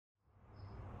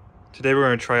Today we're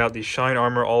going to try out the Shine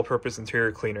Armor All-Purpose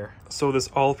Interior Cleaner. So this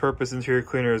all-purpose interior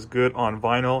cleaner is good on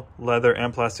vinyl, leather,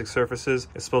 and plastic surfaces.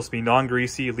 It's supposed to be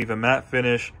non-greasy, leave a matte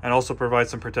finish, and also provide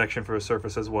some protection for the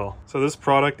surface as well. So this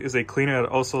product is a cleaner that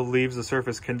also leaves the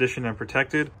surface conditioned and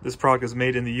protected. This product is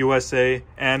made in the USA,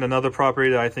 and another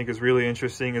property that I think is really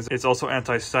interesting is it's also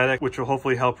anti-static, which will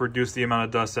hopefully help reduce the amount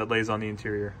of dust that lays on the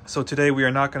interior. So today we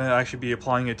are not going to actually be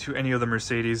applying it to any of the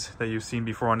Mercedes that you've seen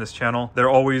before on this channel. They're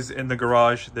always in the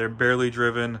garage, they're barely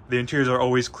driven, the interiors are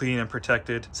always clean and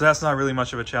protected, so that's not really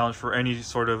much of a challenge for any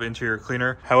sort of interior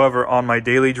cleaner. However, on my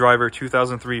daily driver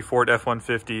 2003 Ford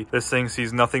F-150, this thing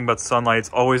sees nothing but sunlight. It's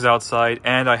always outside,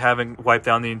 and I haven't wiped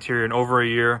down the interior in over a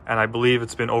year, and I believe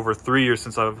it's been over 3 years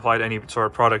since I've applied any sort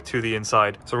of product to the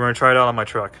inside. So we're going to try it out on my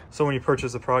truck. So when you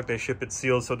purchase the product, they ship it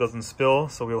sealed so it doesn't spill,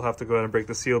 so we'll have to go ahead and break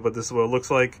the seal, but this is what it looks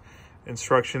like.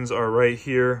 Instructions are right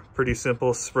here, pretty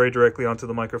simple. Spray directly onto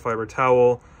the microfiber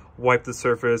towel, wipe the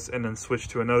surface, and then switch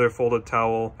to another folded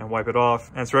towel and wipe it off.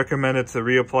 And it's recommended to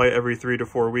reapply every 3 to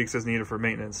 4 weeks as needed for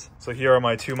maintenance. So here are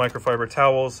my 2 microfiber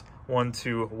towels, one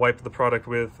to wipe the product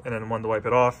with and then one to wipe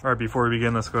it off. All right, before we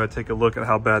begin, let's go ahead and take a look at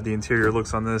how bad the interior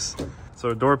looks on this. So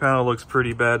the door panel looks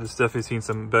pretty bad. It's definitely seen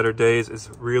some better days. It's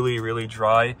really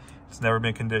dry. It's never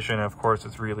been conditioned, and of course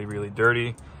it's really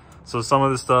dirty. So some of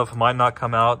this stuff might not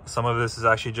come out. Some of this is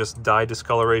actually just dye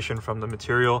discoloration from the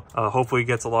material. Hopefully it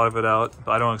gets a lot of it out,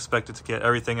 but I don't expect it to get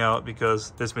everything out because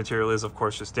this material is of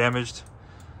course just damaged.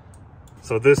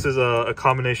 So this is a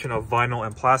combination of vinyl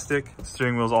and plastic. The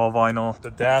steering wheel is all vinyl.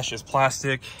 The dash is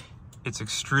plastic. It's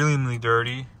extremely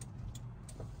dirty.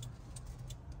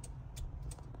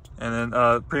 And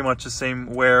then pretty much the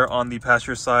same wear on the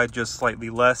passenger side, just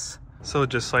slightly less. So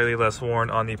just slightly less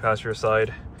worn on the passenger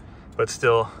side, but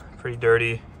still pretty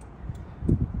dirty.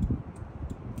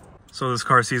 So this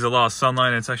car sees a lot of sunlight,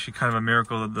 and it's actually kind of a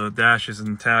miracle that the dash is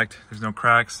intact. There's no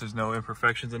cracks, there's no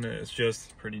imperfections in it. It's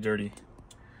just pretty dirty.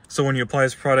 So when you apply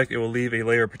this product, it will leave a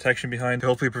layer of protection behind to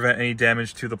hopefully prevent any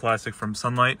damage to the plastic from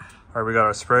sunlight. All right, we got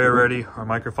our sprayer ready, our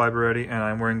microfiber ready, and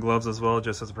I'm wearing gloves as well,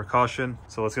 just as a precaution.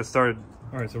 So let's get started.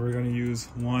 All right, so we're going to use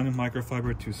one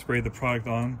microfiber to spray the product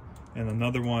on and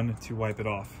another one to wipe it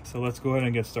off. So let's go ahead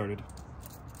and get started.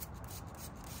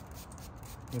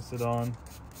 Mist it on.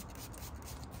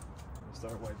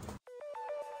 Start wiping.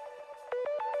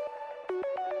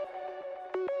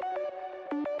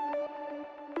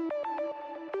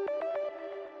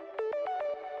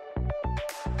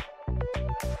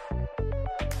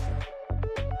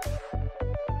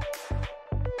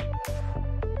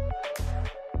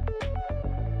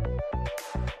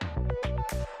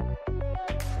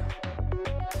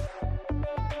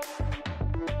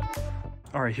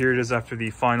 All right, here it is after the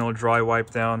final dry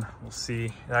wipe down. We'll see,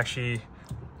 it actually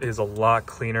is a lot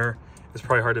cleaner. It's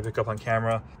probably hard to pick up on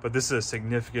camera, but this is a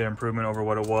significant improvement over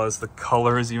what it was. The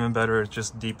color is even better. It's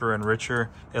just deeper and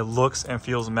richer. It looks and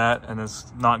feels matte, and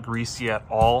it's not greasy at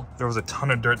all. There was a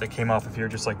ton of dirt that came off of here,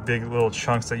 just like big little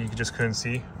chunks that you just couldn't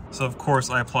see. So of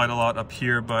course I applied a lot up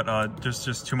here, but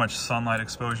just too much sunlight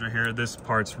exposure here. This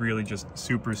part's really just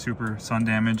super sun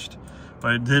damaged,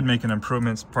 but it did make an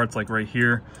improvement. Parts like right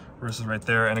here versus right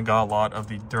there, and it got a lot of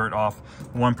the dirt off.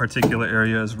 One particular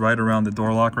area is right around the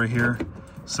door lock right here.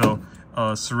 So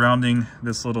surrounding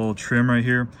this little trim right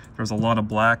here, there's a lot of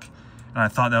black, and I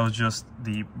thought that was just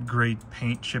the great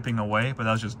paint chipping away, but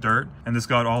that was just dirt, and this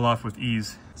got all off with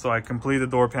ease. So I completed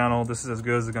the door panel. This is as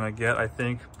good as it's gonna get, I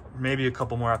think. Maybe a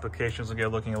couple more applications will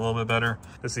get looking a little bit better.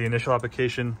 This is the initial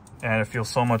application, and it feels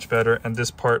so much better. And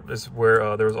this part is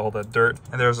where there was all that dirt,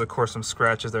 and there's of course some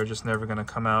scratches that are just never going to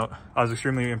come out. I was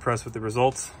extremely impressed with the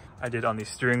results. I did on the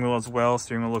steering wheel as well.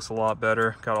 Steering wheel looks a lot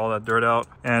better. Got all that dirt out,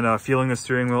 and feeling the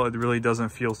steering wheel, it really doesn't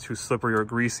feel too slippery or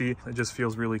greasy. It just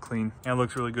feels really clean, and it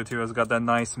looks really good too. It's got that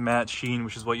nice matte sheen,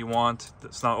 which is what you want.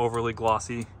 It's not overly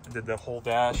glossy. I did the whole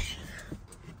dash.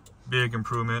 Big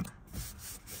improvement.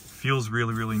 Feels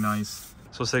really nice.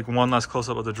 So let's take one last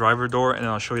close-up of the driver door, and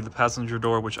then I'll show you the passenger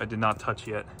door, which I did not touch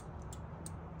yet.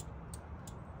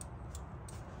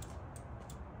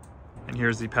 And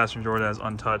here's the passenger door that is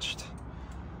untouched.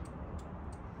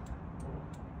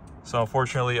 So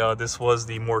unfortunately, this was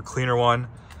the more cleaner one.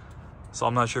 So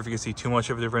I'm not sure if you can see too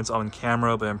much of a difference on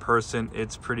camera, but in person,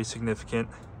 it's pretty significant.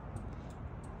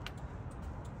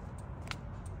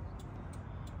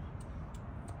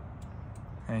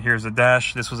 And here's the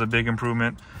dash. This was a big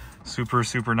improvement.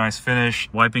 Super nice finish.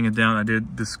 Wiping it down, I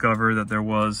did discover that there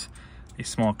was a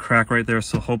small crack right there,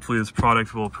 so hopefully this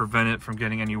product will prevent it from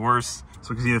getting any worse. So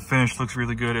you can see the finish looks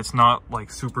really good. It's not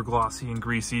like super glossy and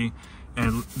greasy,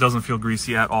 and it doesn't feel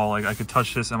greasy at all. Like I could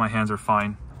touch this and my hands are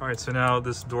fine. All right, so now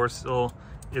this door sill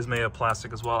is made of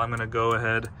plastic as well. I'm gonna go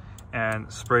ahead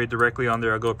and spray directly on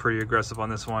there. I'll go pretty aggressive on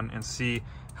this one and see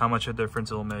how much a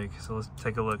difference it will make. So let's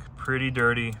take a look. Pretty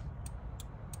dirty.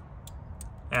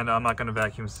 And I'm not going to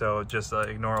vacuum, so just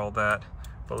ignore all that.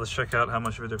 But let's check out how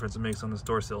much of a difference it makes on this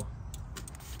door sill.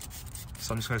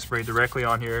 So I'm just going to spray directly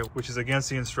on here, which is against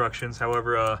the instructions.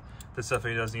 However, this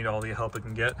definitely does need all the help it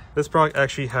can get. This product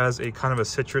actually has a kind of a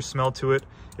citrus smell to it.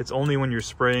 It's only when you're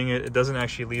spraying it. It doesn't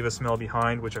actually leave a smell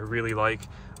behind, which I really like.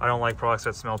 I don't like products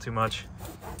that smell too much.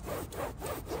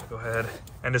 So go ahead.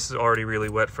 And this is already really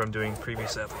wet from doing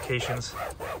previous applications.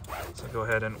 So go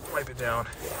ahead and wipe it down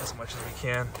as much as we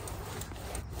can.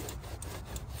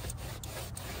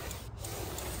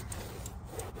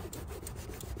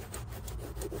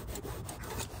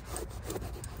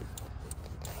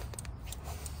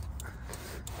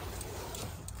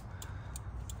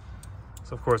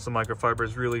 So of course the microfiber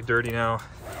is really dirty now.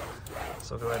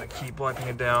 So go ahead and keep wiping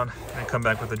it down and come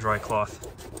back with a dry cloth.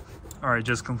 All right,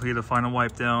 just completed the final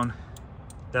wipe down.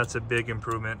 That's a big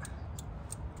improvement.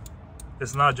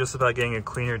 It's not just about getting it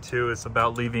cleaner too, it's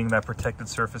about leaving that protected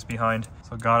surface behind.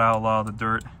 So it got out a lot of the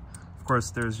dirt. Of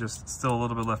course, there's just still a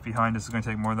little bit left behind. This is gonna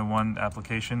take more than one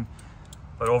application,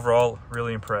 but overall,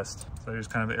 really impressed. So here's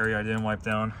kind of the area I didn't wipe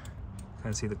down. Kind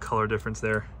of see the color difference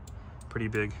there, pretty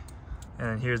big.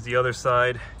 And here's the other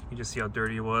side. You just see how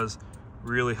dirty it was.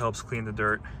 Really helps clean the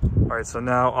dirt. All right, so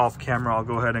now off camera, I'll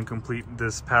go ahead and complete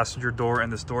this passenger door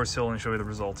and this door sill and show you the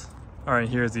results. All right,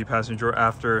 here's the passenger door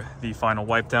after the final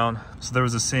wipe down. So there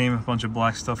was the same bunch of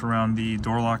black stuff around the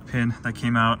door lock pin that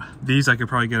came out. These I could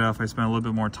probably get off if I spent a little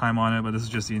bit more time on it, but this is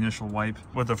just the initial wipe.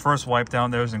 With the first wipe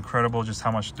down, there was incredible just how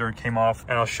much dirt came off.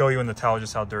 And I'll show you in the towel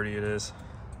just how dirty it is.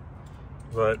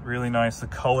 But really nice, the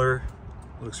color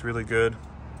looks really good.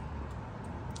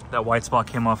 That white spot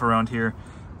came off around here.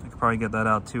 I could probably get that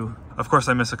out too. Of course,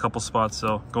 I missed a couple spots,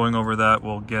 so going over that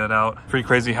will get it out. Pretty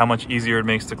crazy how much easier it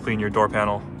makes to clean your door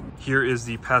panel. Here is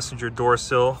the passenger door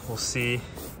sill. We'll see.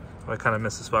 I kind of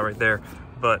missed the spot right there,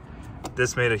 but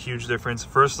this made a huge difference.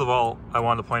 First of all, I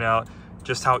wanted to point out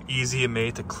just how easy it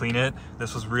made to clean it.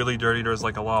 This was really dirty. There was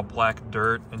like a lot of black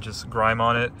dirt and just grime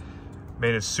on it.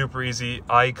 Made it super easy.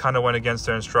 I kind of went against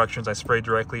their instructions. I sprayed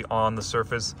directly on the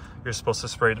surface. You're supposed to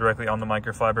spray directly on the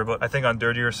microfiber, but I think on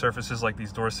dirtier surfaces like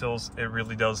these door sills, it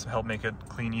really does help make it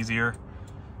clean easier.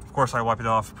 Of course, I wiped it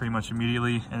off pretty much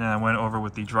immediately, and then I went over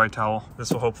with the dry towel.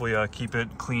 This will hopefully keep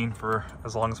it clean for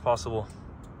as long as possible.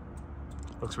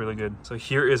 Looks really good. So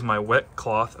here is my wet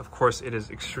cloth. Of course, it is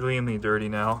extremely dirty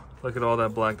now. Look at all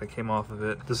that black that came off of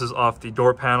it. This is off the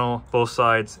door panel, both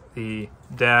sides, the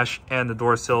dash and the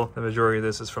door sill. The majority of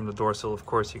this is from the door sill, of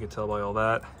course, you can tell by all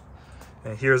that.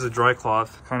 And here's a dry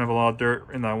cloth. Kind of a lot of dirt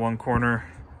in that one corner.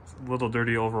 It's a little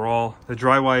dirty overall. The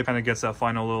dry wipe kind of gets that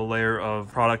final little layer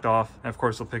of product off. And of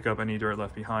course, it'll pick up any dirt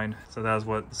left behind. So that is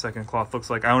what the second cloth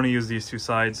looks like. I only use these two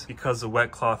sides because the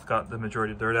wet cloth got the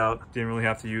majority of dirt out. Didn't really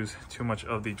have to use too much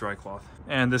of the dry cloth.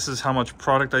 And this is how much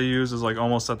product I use. Is like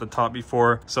almost at the top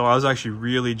before. So I was actually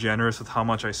really generous with how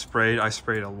much I sprayed. I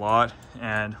sprayed a lot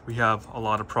and we have a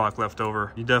lot of product left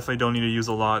over. You definitely don't need to use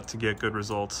a lot to get good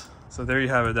results. So there you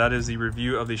have it. That is the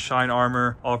review of the Shine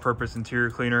Armor all-purpose interior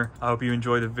cleaner. I hope you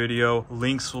enjoyed the video.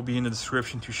 Links will be in the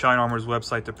description to Shine Armor's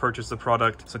website to purchase the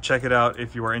product. So check it out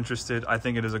if you are interested. I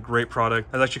think it is a great product.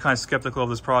 I was actually kind of skeptical of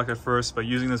this product at first, but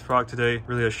using this product today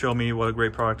really has shown me what a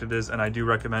great product it is, and I do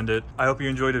recommend it. I hope you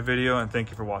enjoyed the video, and thank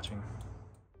you for watching.